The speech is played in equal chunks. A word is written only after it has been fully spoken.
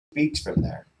speaks from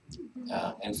there.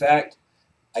 In fact,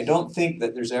 I don't think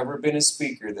that there's ever been a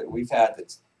speaker that we've had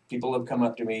that people have come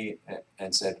up to me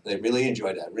and said they really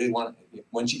enjoyed that, really want,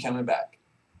 when's she coming back?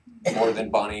 More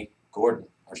than Bonnie Gordon,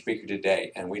 our speaker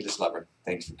today, and we just love her.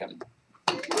 Thanks for coming.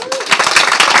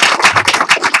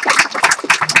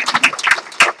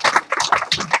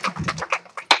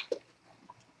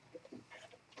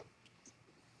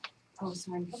 Oh,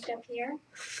 so I'm hooked up here?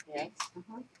 Yes.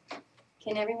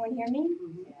 Can everyone hear me?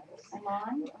 Yes. I'm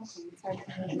on? Okay, it's hard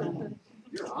to hear.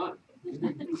 You're on.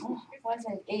 Oh,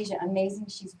 wasn't Asia amazing?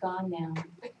 She's gone now.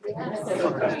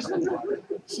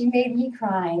 She made me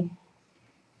cry.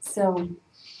 So,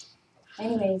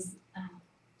 anyways,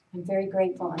 I'm very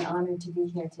grateful and honored to be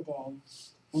here today.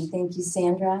 And thank you,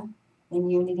 Sandra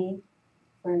and Unity,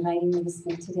 for inviting me to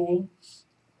speak today.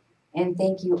 And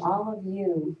thank you, all of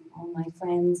you, all my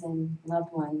friends and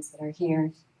loved ones that are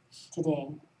here today.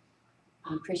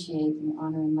 I appreciate and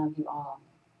honor and love you all.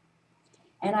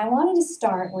 And I wanted to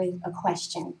start with a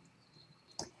question.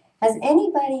 Has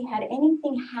anybody had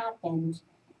anything happen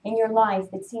in your life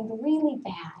that seemed really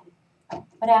bad,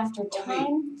 but after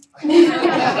time,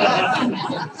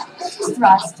 just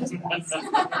thrust.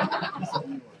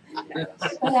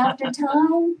 But after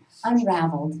time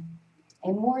unraveled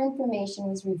and more information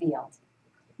was revealed,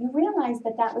 you realized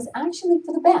that that was actually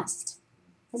for the best.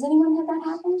 Has anyone had that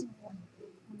happen?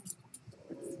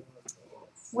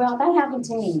 Well, that happened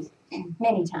to me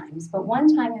many times, but one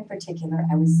time in particular,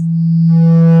 I was...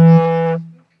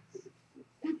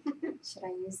 Should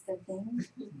I use the thing?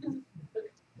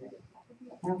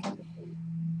 Okay.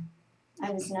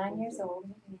 I was 9 years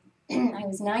old. I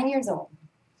was 9 years old.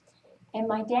 And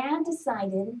my dad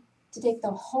decided to take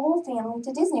the whole family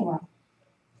to Disney World.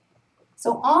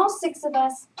 So all 6 of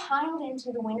us piled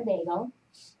into the Winnebago.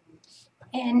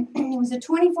 And it was a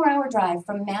 24-hour drive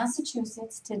from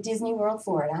Massachusetts to Disney World,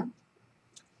 Florida.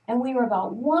 And we were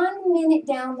about 1 minute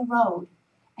down the road.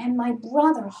 And my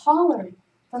brother hollered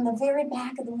from the very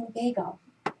back of the Winnebago.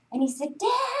 And he said,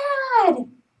 "Dad,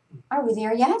 are we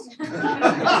there yet?" And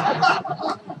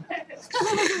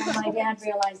my dad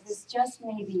realized this just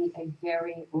may be a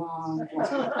very long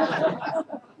drive.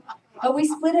 But we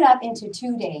split it up into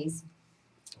 2 days.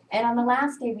 And on the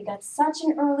last day, we got such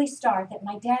an early start that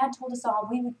my dad told us all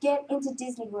we would get into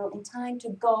Disney World in time to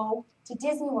go to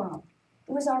Disney World.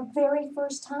 It was our very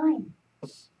first time.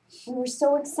 We were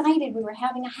so excited. We were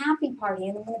having a happy party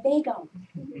in the Winnebago.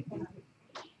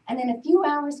 And then a few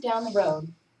hours down the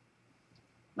road,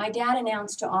 my dad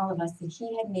announced to all of us that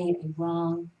he had made a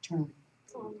wrong turn.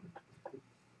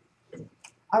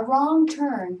 A wrong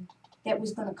turn that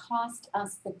was going to cost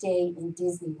us the day in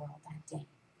Disney World that day.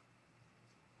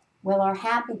 Well, our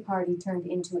happy party turned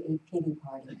into a pity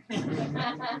party.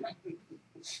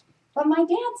 But my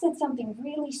dad said something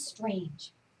really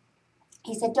strange.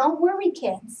 He said, "Don't worry,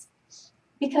 kids,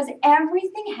 because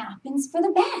everything happens for the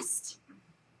best."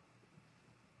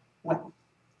 Well,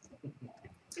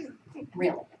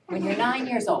 really, when you're 9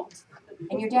 years old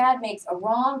and your dad makes a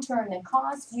wrong turn that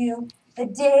costs you the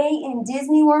day in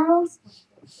Disney World,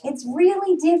 it's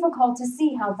really difficult to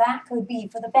see how that could be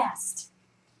for the best.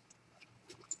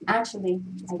 Actually,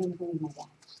 I didn't believe my dad.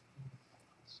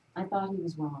 I thought he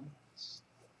was wrong.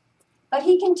 But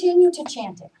he continued to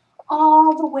chant it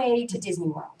all the way to Disney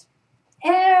World.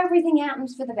 Everything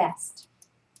happens for the best.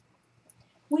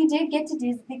 We did get to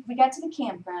Disney. We got to the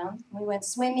campground. We went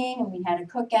swimming and we had a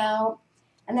cookout.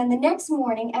 And then the next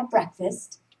morning at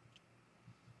breakfast,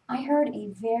 I heard a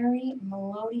very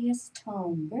melodious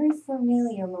tone, very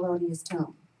familiar melodious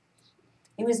tone.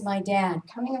 It was my dad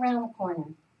coming around the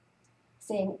corner,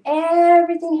 saying,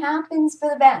 "Everything happens for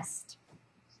the best."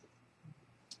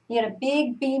 He had a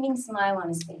big beaming smile on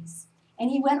his face. And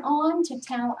he went on to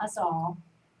tell us all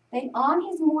that on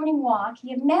his morning walk, he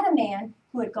had met a man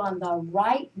who had gone the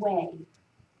right way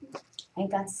and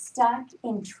got stuck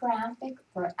in traffic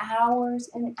for hours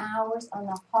and hours on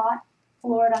the hot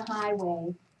Florida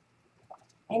highway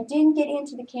and didn't get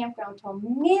into the campground till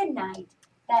midnight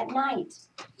that night.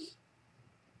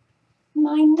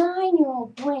 My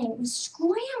 9-year-old brain was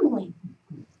scrambling.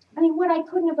 I mean, what I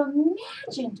couldn't have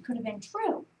imagined could have been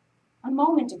true a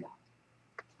moment ago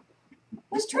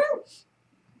was true.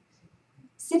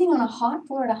 Sitting on a hot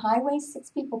Florida highway, 6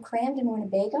 people crammed in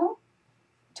Winnebago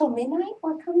till midnight,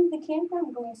 or coming to the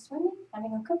campground, going swimming,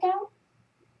 having a cookout.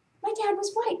 My dad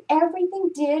was right. Everything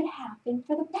did happen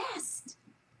for the best.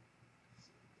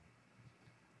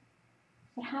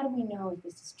 But how do we know if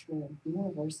this is true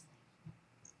universally?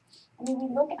 I mean, we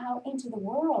look out into the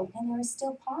world and there is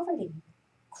still poverty,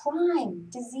 crime,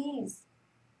 disease.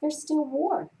 There's still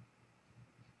war.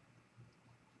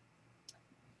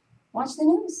 Watch the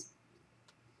news.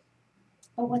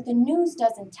 But what the news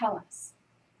doesn't tell us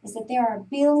is that there are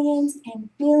billions and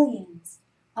billions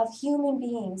of human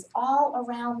beings all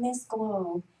around this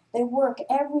globe that work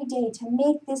every day to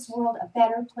make this world a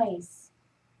better place.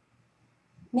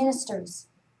 Ministers,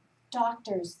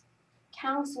 doctors,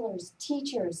 counselors,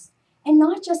 teachers, and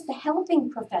not just the helping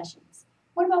professions.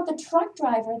 What about the truck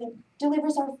driver that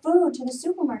delivers our food to the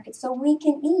supermarket so we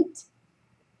can eat?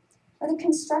 Or the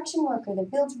construction worker that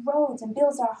builds roads and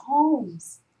builds our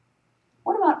homes?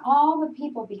 What about all the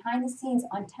people behind the scenes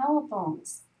on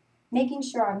telephones, making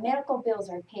sure our medical bills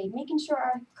are paid, making sure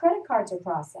our credit cards are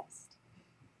processed?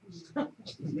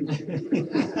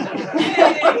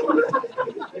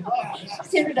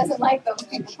 Sandra doesn't like those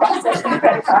people processing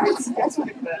credit cards.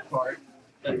 That part.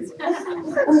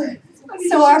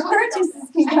 So our purchases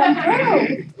can come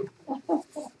through.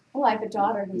 Well, I have a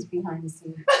daughter who's behind the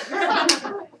scenes.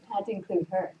 Had to include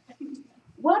her.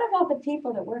 What about the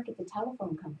people that work at the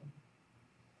telephone company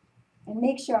and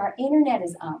make sure our internet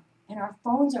is up and our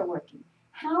phones are working?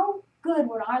 How good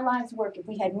would our lives work if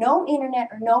we had no internet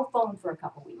or no phone for a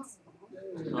couple weeks?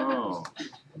 Oh,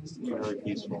 really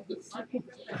peaceful.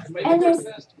 And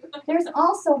there's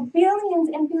also billions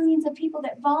and billions of people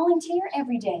that volunteer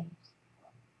every day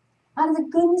out of the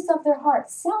goodness of their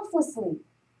hearts, selflessly,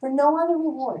 for no other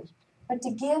reward, but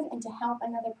to give and to help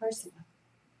another person.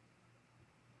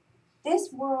 This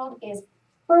world is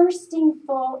bursting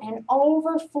full and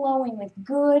overflowing with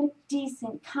good,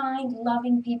 decent, kind,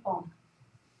 loving people.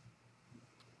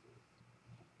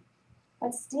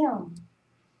 But still,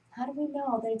 how do we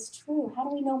know that it's true? How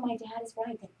do we know my dad is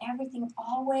right, that everything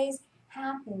always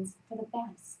happens for the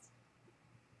best?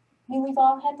 I mean, we've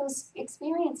all had those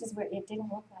experiences where it didn't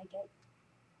look like it.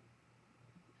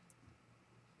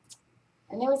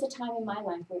 And there was a time in my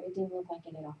life where it didn't look like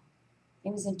it at all.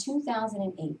 It was in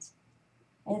 2008.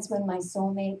 And it's when my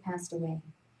soulmate passed away.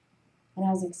 And I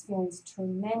was experiencing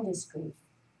tremendous grief.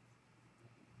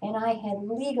 And I had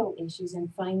legal issues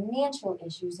and financial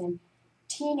issues and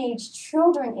teenage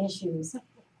children issues.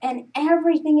 And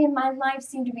everything in my life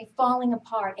seemed to be falling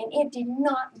apart. And it did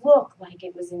not look like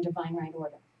it was in divine right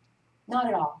order. Not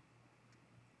at all.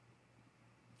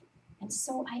 And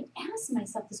so I asked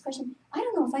myself this question. I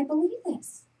don't know if I believe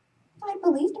this. I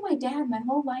believed my dad my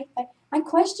whole life, but I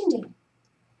questioned it.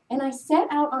 And I set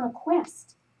out on a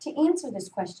quest to answer this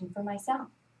question for myself.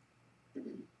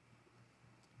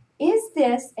 Is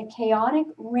this a chaotic,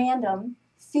 random,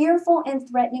 fearful, and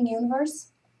threatening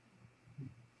universe?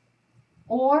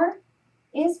 Or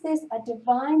is this a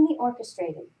divinely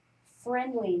orchestrated,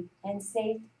 friendly, and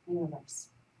safe universe?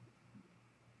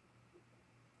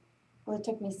 Well, it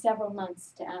took me several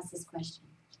months to ask this question.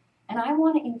 And I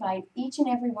want to invite each and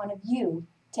every one of you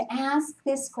to ask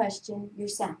this question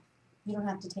yourself. You don't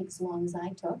have to take as long as I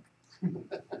took.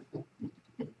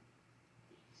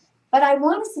 But I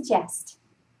want to suggest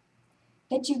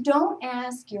that you don't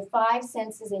ask your 5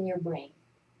 senses in your brain.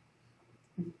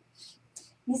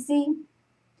 You see,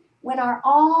 when our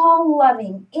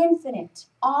all-loving, infinite,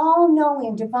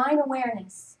 all-knowing divine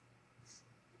awareness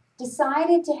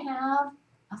decided to have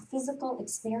a physical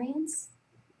experience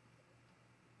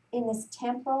in this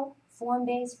temporal,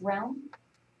 form-based realm,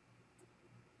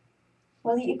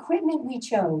 well, the equipment we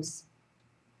chose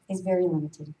is very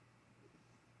limited.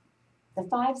 The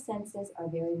 5 senses are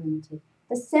very limited.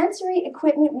 The sensory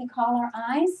equipment we call our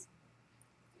eyes,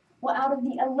 well, out of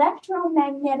the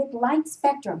electromagnetic light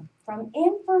spectrum, from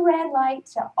infrared light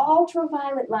to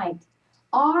ultraviolet light,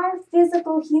 our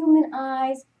physical human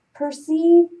eyes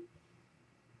perceive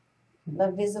the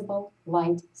visible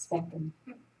light spectrum.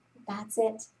 That's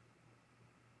it.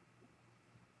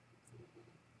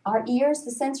 Our ears,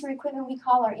 the sensory equipment we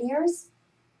call our ears,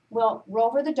 well,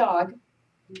 Rover the dog,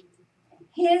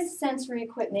 his sensory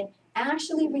equipment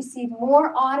actually received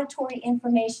more auditory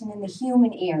information than the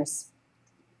human ears.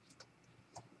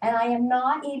 And I am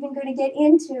not even going to get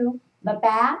into the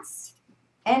bats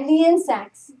and the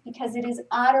insects because it is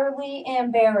utterly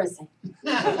embarrassing.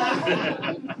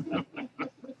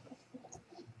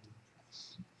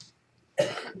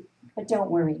 But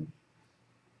don't worry.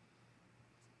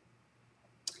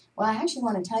 Well, I actually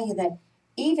want to tell you that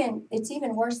it's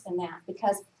even worse than that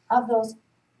because of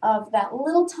that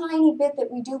little tiny bit that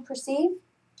we do perceive,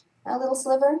 that little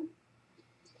sliver.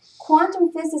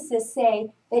 Quantum physicists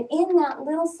say that in that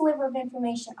little sliver of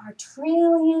information are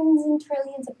trillions and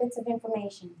trillions of bits of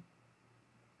information.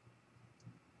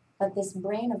 But this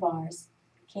brain of ours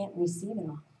can't receive it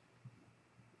all.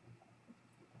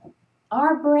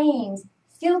 Our brains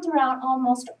filter out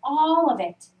almost all of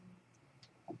it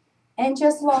and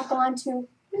just lock on to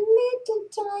little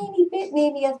tiny bit,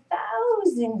 maybe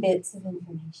 1,000 bits of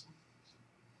information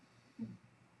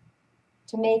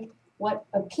to make what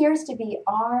appears to be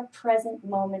our present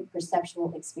moment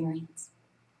perceptual experience.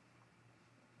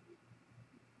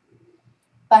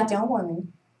 But don't worry,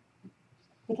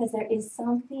 because there is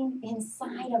something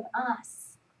inside of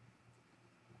us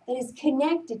that is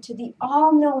connected to the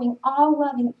all-knowing,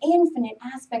 all-loving, infinite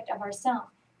aspect of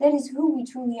ourself. That is who we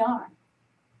truly are.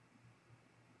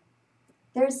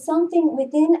 There's something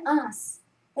within us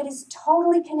that is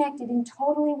totally connected and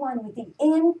totally one with the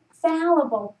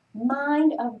infallible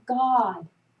mind of God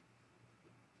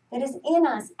that is in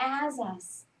us, as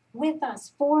us, with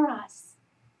us, for us.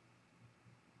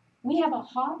 We have a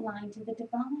hotline to the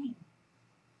divine.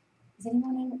 Does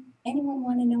anyone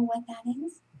want to know what that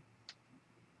is?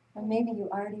 Or maybe you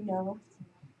already know.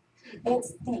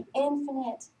 It's the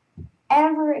infinite,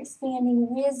 ever-expanding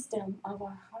wisdom of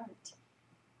our heart.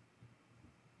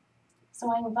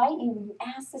 So I invite you, when you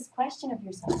ask this question of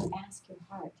yourself, to ask your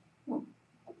heart.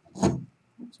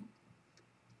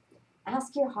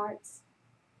 Ask your hearts.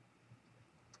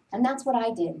 And that's what I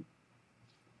did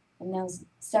in those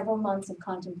several months of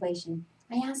contemplation.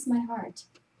 I asked my heart.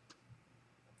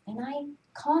 And I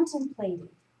contemplated.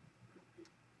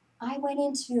 I went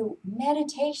into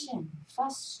meditation,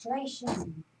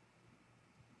 frustration,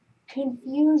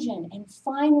 confusion, and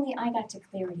finally I got to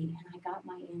clarity and I got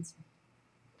my answer.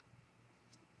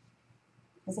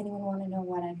 Does anyone want to know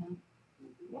what I got?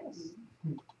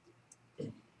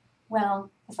 Yes. Well,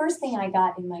 the first thing I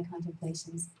got in my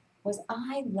contemplations was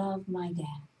I love my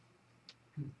dad.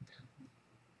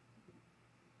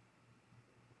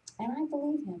 And I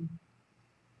believe him.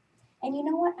 And you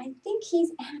know what? I think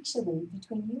he's actually,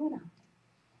 between you and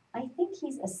I think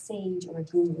he's a sage or a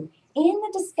guru in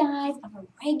the disguise of a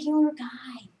regular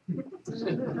guy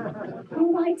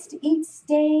who likes to eat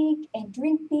steak and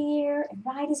drink beer and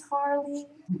ride his Harley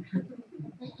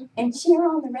and cheer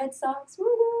on the Red Sox.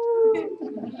 Woo-hoo!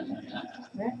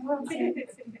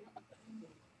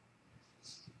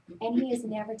 And he has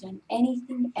never done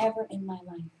anything ever in my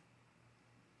life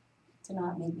to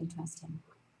not make me trust him.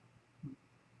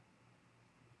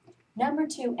 Number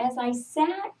two, as I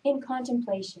sat in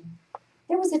contemplation,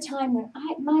 there was a time when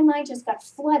my mind just got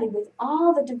flooded with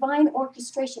all the divine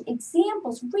orchestration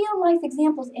examples, real life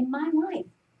examples in my life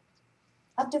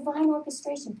of divine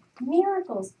orchestration,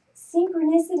 miracles,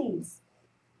 synchronicities,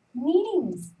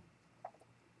 meetings.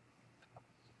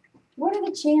 What are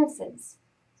the chances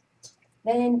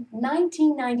that in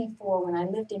 1994, when I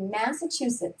lived in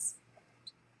Massachusetts,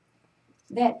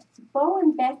 that Bo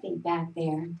and Bethy back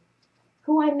there,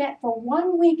 who I met for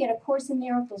 1 week at a Course in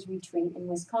Miracles retreat in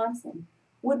Wisconsin,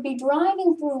 would be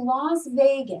driving through Las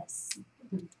Vegas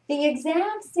the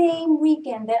exact same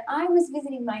weekend that I was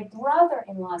visiting my brother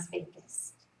in Las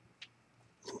Vegas.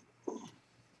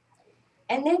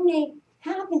 And then they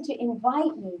happened to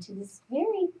invite me to this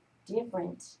very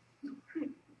different,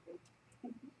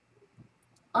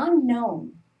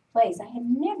 unknown place I had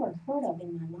never heard of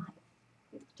in my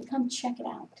life, to come check it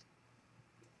out.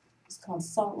 It's called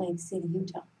Salt Lake City,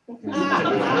 Utah.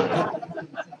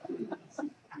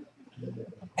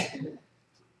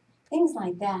 Things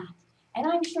like that. And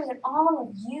I'm sure that all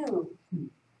of you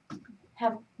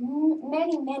have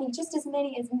many, just as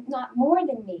many, as not more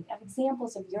than me, of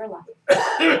examples of your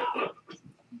life.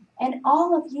 And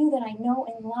all of you that I know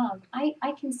and love,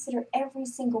 I consider every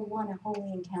single one a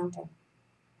holy encounter.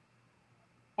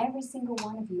 Every single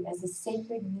one of you as a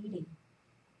sacred meeting.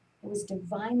 It was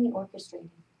divinely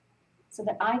orchestrated so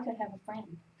that I could have a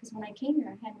friend. Because when I came here,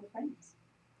 I had no friends.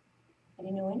 I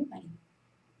didn't know anybody.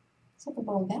 Except for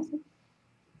Bo and Bethy.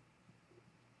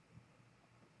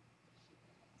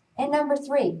 And number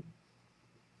three,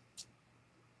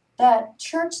 the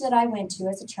church that I went to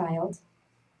as a child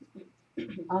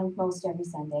on most every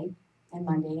Sunday, and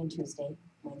Monday and Tuesday,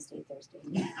 Wednesday, Thursday,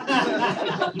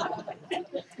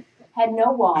 had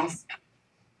no walls.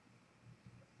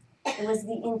 It was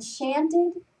the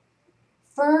enchanted,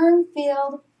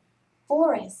 fern-filled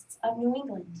forests of New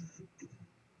England.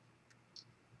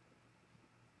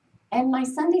 And my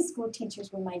Sunday school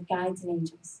teachers were my guides and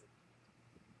angels.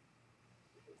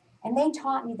 And they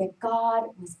taught me that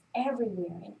God was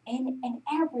everywhere and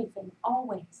everything,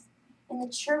 always. In the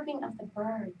chirping of the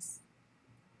birds,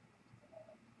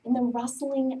 in the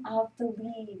rustling of the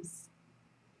leaves,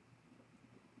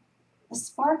 the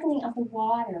sparkling of the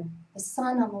water, the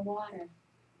sun on the water.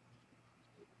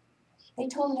 They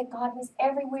told me that God was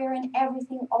everywhere and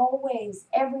everything, always,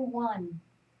 everyone.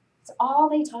 It's all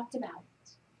they talked about.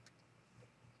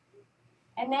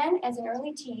 And then, as an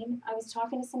early teen, I was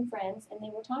talking to some friends, and they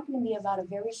were talking to me about a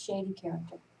very shady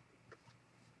character.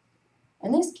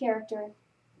 And this character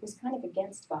was kind of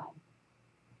against God,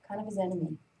 kind of his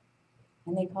enemy.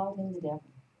 And they called him the devil.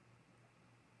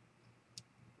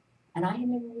 And I had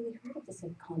never really heard of this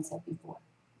concept before.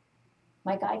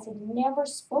 My guides had never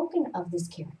spoken of this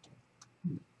character.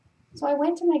 So I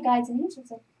went to my guides and angels and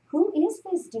said, who is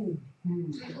this dude?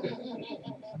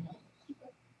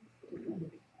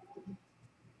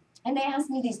 And they asked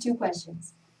me these two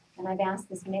questions. And I've asked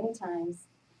this many times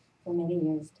for many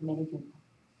years to many people.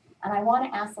 And I want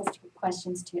to ask those two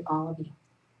questions to all of you.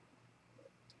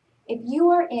 If you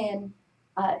are in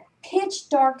a pitch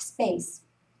dark space,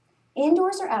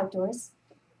 indoors or outdoors,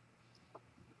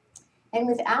 and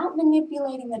without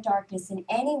manipulating the darkness in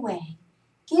any way,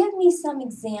 give me some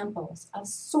examples of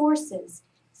sources,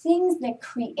 things that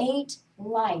create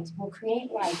light, will create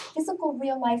light, physical,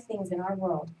 real life things in our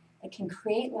world that can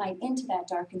create light into that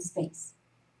darkened space.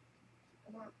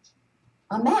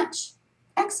 A match.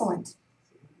 Excellent.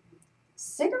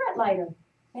 Cigarette lighter.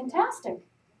 Fantastic.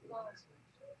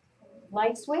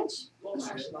 Light switch.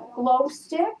 Glow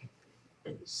stick.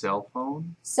 Cell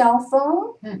phone? Cell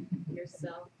phone.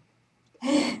 Yourself.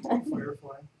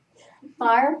 Firefly.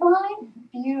 Firefly.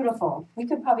 Beautiful. We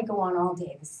could probably go on all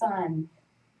day. The sun.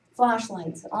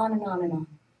 Flashlights. On and on and on.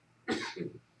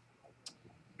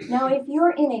 Now, if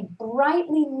you're in a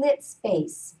brightly lit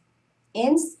space,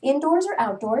 indoors or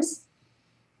outdoors,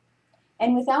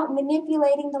 and without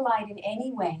manipulating the light in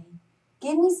any way,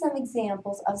 give me some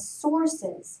examples of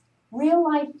sources,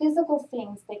 real-life physical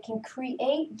things that can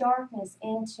create darkness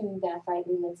into that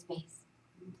brightly lit space.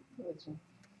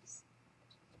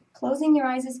 Closing your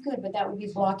eyes is good, but that would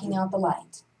be blocking out the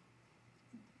light.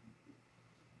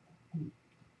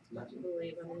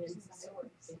 Believe on the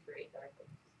source and create darkness.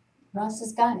 Russ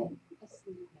has got it.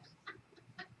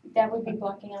 That would be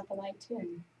blocking out the light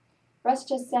too. Russ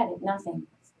just said it, nothing.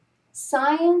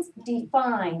 Science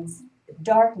defines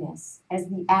darkness as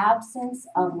the absence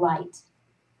of light.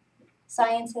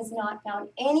 Science has not found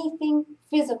anything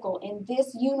physical in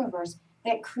this universe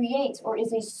that creates or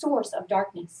is a source of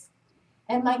darkness.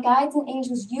 And my guides and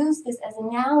angels use this as an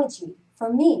analogy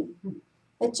for me,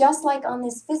 that just like on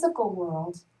this physical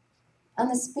world, on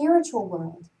the spiritual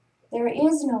world, there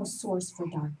is no source for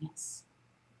darkness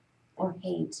or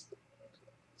hate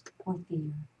or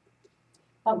fear.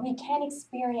 But we can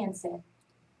experience it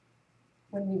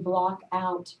when we block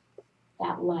out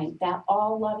that light, that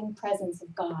all-loving presence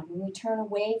of God, when we turn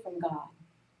away from God,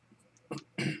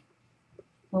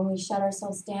 when we shut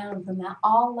ourselves down from that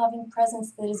all-loving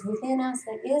presence that is within us,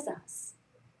 that is us.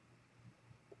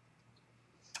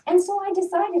 And so I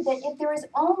decided that if there is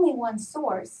only one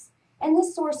source, and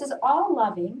this source is all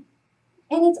loving,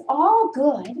 and it's all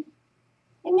good,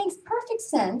 it makes perfect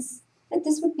sense that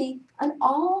this would be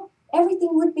everything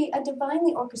would be a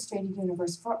divinely orchestrated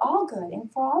universe for all good and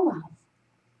for all love.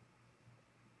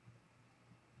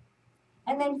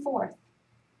 And then fourth,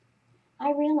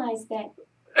 I realized that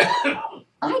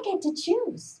I get to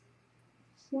choose.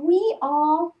 We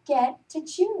all get to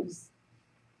choose.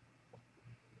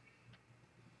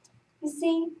 You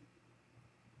see,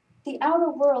 the outer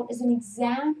world is an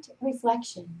exact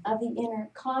reflection of the inner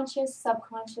conscious,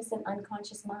 subconscious, and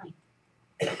unconscious mind.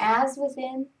 As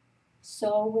within,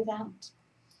 so without.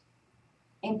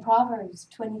 In Proverbs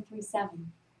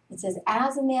 23:7, it says,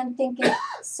 as a man thinketh,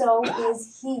 so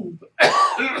is he.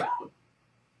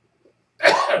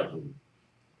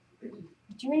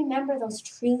 Do you remember those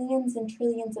trillions and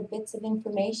trillions of bits of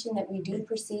information that we do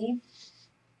perceive?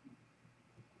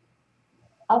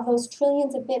 Of those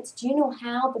trillions of bits, do you know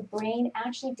how the brain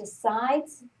actually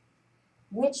decides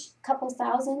which couple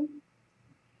thousand?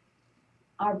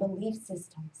 Our belief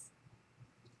systems.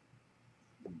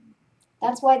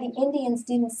 That's why the Indians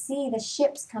didn't see the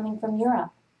ships coming from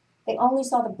Europe. They only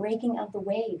saw the breaking of the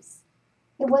waves.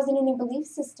 It wasn't in their belief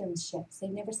systems ships.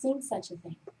 They'd never seen such a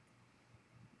thing.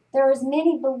 There are as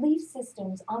many belief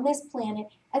systems on this planet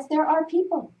as there are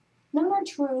people. None are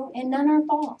true and none are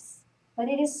false. But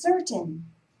it is certain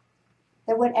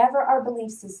that whatever our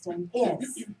belief system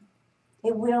is,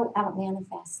 it will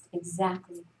out-manifest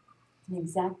exactly, an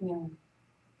exact mirror.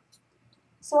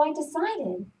 So I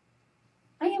decided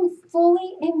I am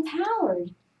fully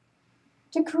empowered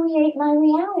to create my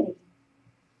reality.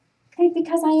 Okay,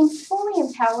 because I am fully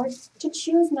empowered to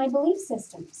choose my belief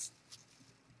systems.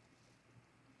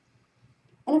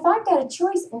 And if I've got a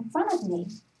choice in front of me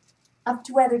of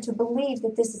to whether to believe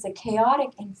that this is a chaotic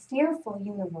and fearful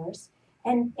universe,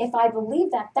 and if I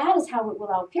believe that that is how it will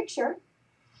outpicture,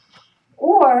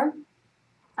 or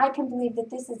I can believe that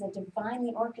this is a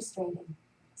divinely orchestrated,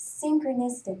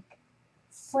 synchronistic,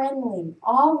 friendly,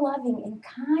 all-loving, and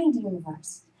kind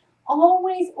universe,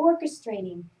 always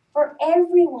orchestrating for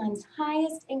everyone's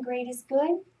highest and greatest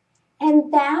good.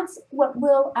 And that's what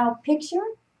I'll picture.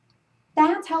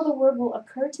 That's how the word will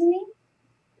occur to me.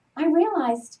 I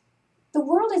realized the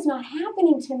world is not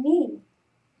happening to me.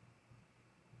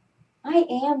 I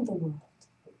am the world.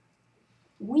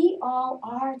 We all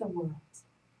are the world.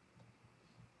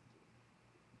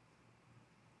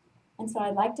 And so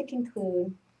I'd like to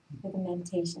conclude with a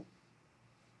meditation.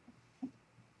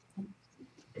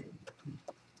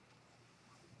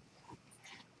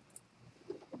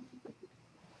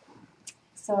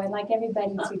 So I'd like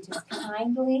everybody to just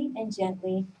kindly and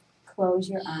gently close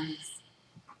your eyes.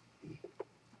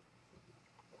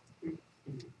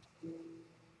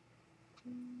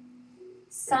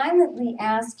 Silently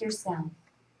ask yourself,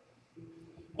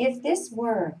 if this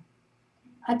were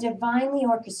a divinely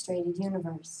orchestrated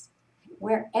universe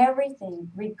where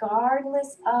everything,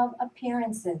 regardless of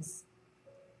appearances,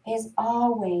 is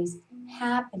always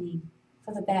happening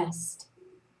for the best,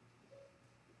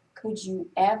 could you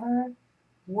ever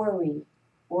worry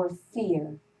or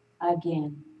fear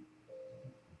again?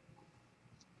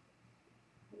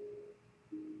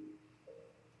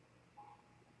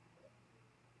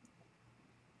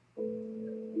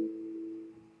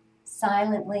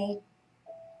 Silently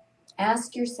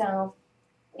ask yourself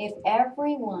if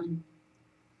everyone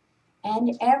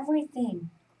and everything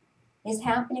is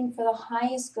happening for the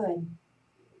highest good.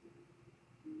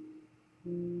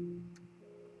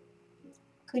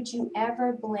 Could you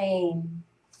ever blame,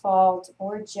 fault,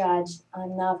 or judge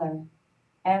another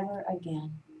ever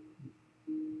again?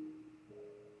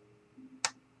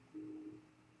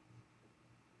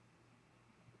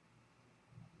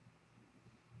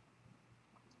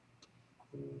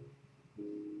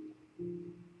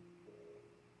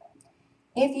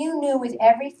 If you knew with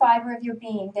every fiber of your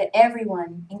being that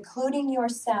everyone, including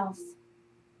yourself,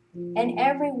 and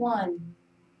everyone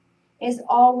is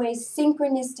always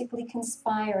synchronistically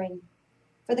conspiring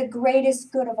for the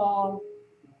greatest good of all,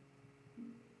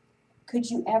 could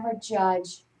you ever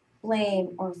judge,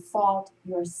 blame, or fault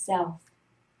yourself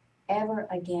ever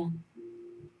again?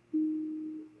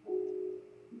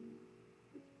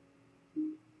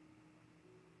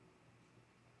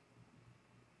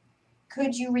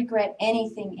 Could you regret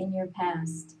anything in your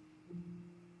past?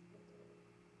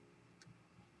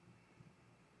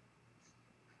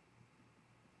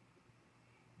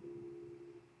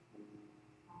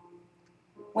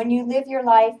 When you live your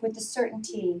life with the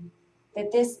certainty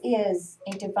that this is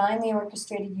a divinely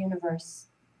orchestrated universe,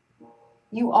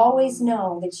 you always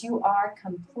know that you are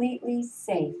completely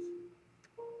safe.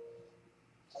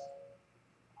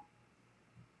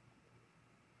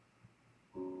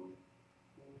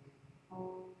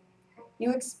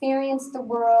 You experience the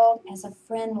world as a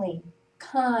friendly,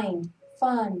 kind,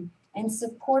 fun, and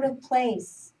supportive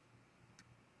place.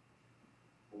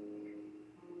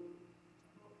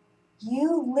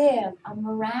 You live a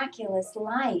miraculous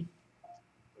life.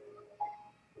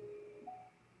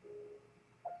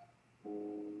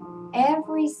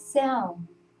 Every cell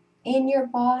in your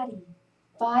body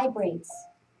vibrates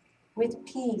with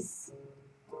peace.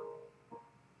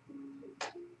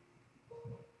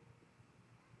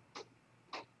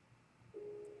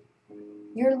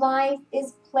 Your life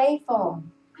is playful,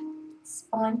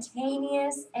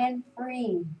 spontaneous, and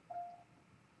free.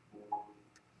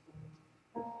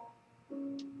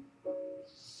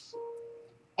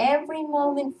 Every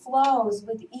moment flows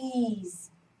with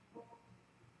ease.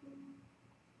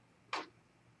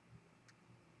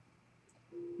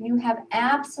 You have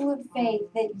absolute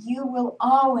faith that you will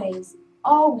always,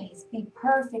 always be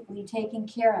perfectly taken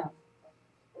care of.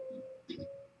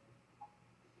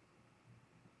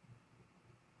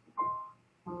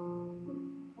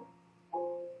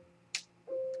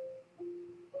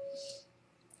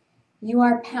 You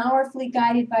are powerfully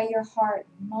guided by your heart,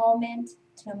 moment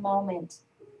to moment.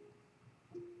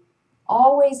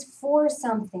 Always for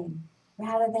something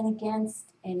rather than against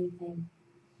anything.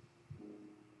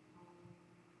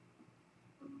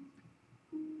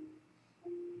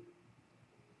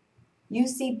 You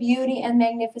see beauty and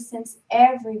magnificence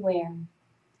everywhere,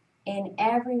 in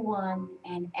everyone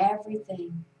and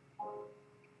everything.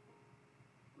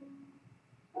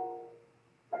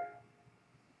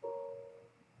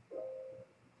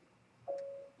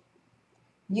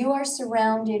 You are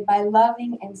surrounded by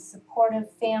loving and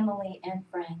supportive family and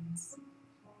friends.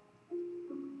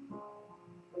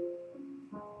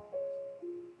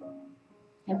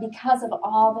 And because of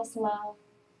all this love,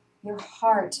 your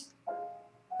heart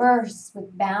bursts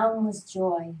with boundless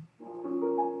joy.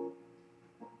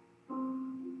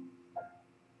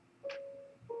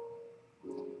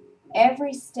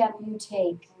 Every step you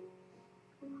take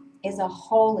is a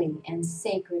holy and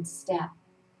sacred step.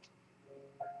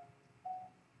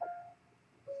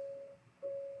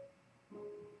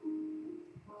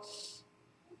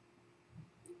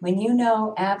 When you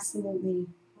know absolutely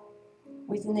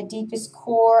within the deepest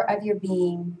core of your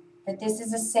being that this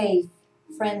is a safe,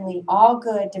 friendly, all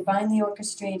good, divinely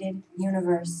orchestrated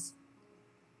universe,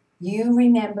 you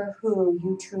remember who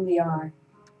you truly are.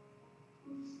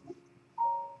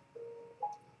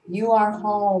 You are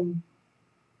home.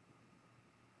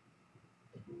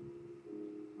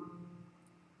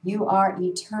 You are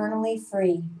eternally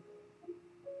free.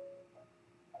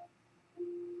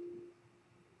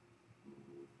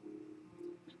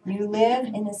 You live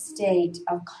in a state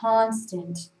of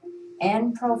constant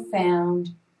and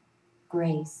profound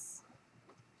grace.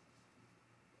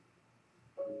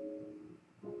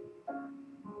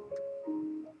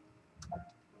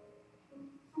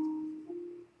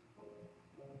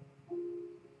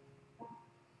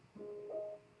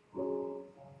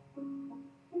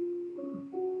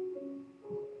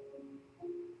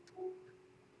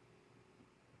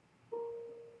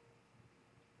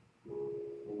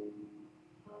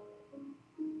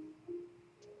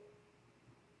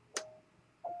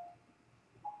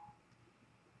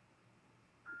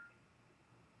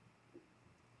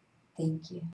 Thank you.